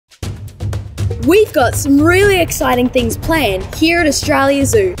We've got some really exciting things planned here at Australia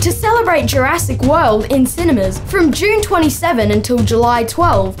Zoo. To celebrate Jurassic World in cinemas from June 27 until July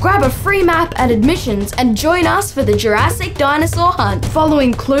 12, grab a free map at admissions and join us for the Jurassic dinosaur hunt,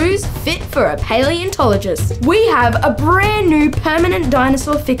 following clues fit for a paleontologist. We have a brand new permanent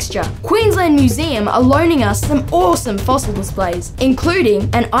dinosaur fixture. Queensland Museum are loaning us some awesome fossil displays, including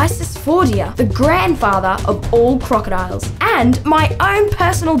an Isisfordia, the grandfather of all crocodiles. And my own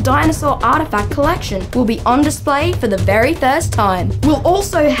personal dinosaur artifact collection will be on display for the very first time. We'll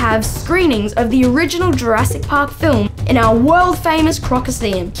also have screenings of the original Jurassic Park film in our world famous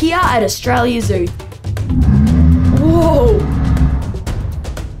Crocoseum here at Australia Zoo. Whoa!